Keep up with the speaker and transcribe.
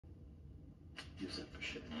Use that for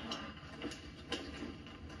shit.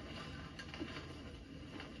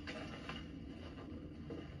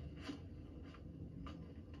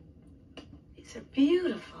 These are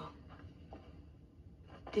beautiful.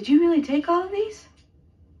 Did you really take all of these?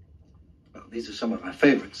 Well, these are some of my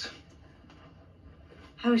favorites.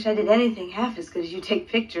 I wish I did anything half as good as you take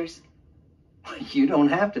pictures. You don't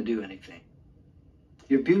have to do anything.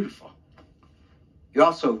 You're beautiful. You're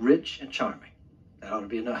also rich and charming. That ought to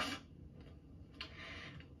be enough.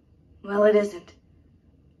 Well, it isn't.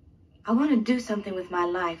 I want to do something with my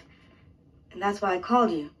life, and that's why I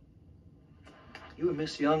called you. You were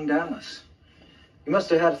Miss Young Dallas. You must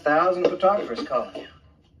have had 1,000 photographers calling you.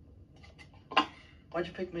 Why'd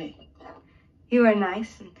you pick me? You were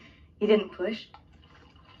nice, and you didn't push.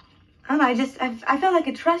 I don't know, I felt I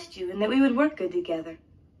could trust you and that we would work good together.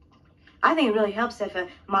 I think it really helps if a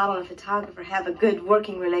model and photographer have a good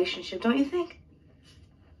working relationship, don't you think?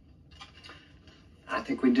 I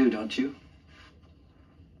think we do, don't you?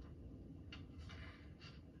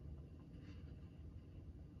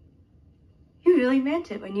 You really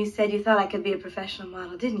meant it when you said you thought I could be a professional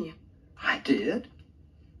model, didn't you? I did.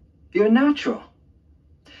 You're natural.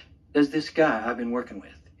 There's this guy I've been working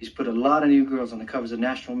with. He's put a lot of new girls on the covers of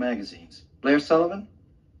national magazines. Blair Sullivan?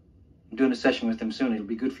 I'm doing a session with him soon. It'll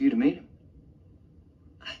be good for you to meet him.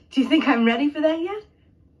 Do you think I'm ready for that yet?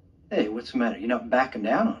 Hey, what's the matter? You're not backing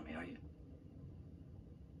down on me, are you?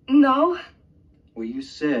 No. Well, you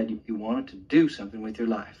said you wanted to do something with your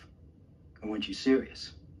life. And weren't you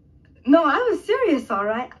serious? No, I was serious, all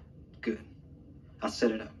right. Good. I'll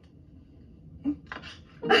set it up.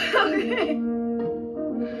 Okay.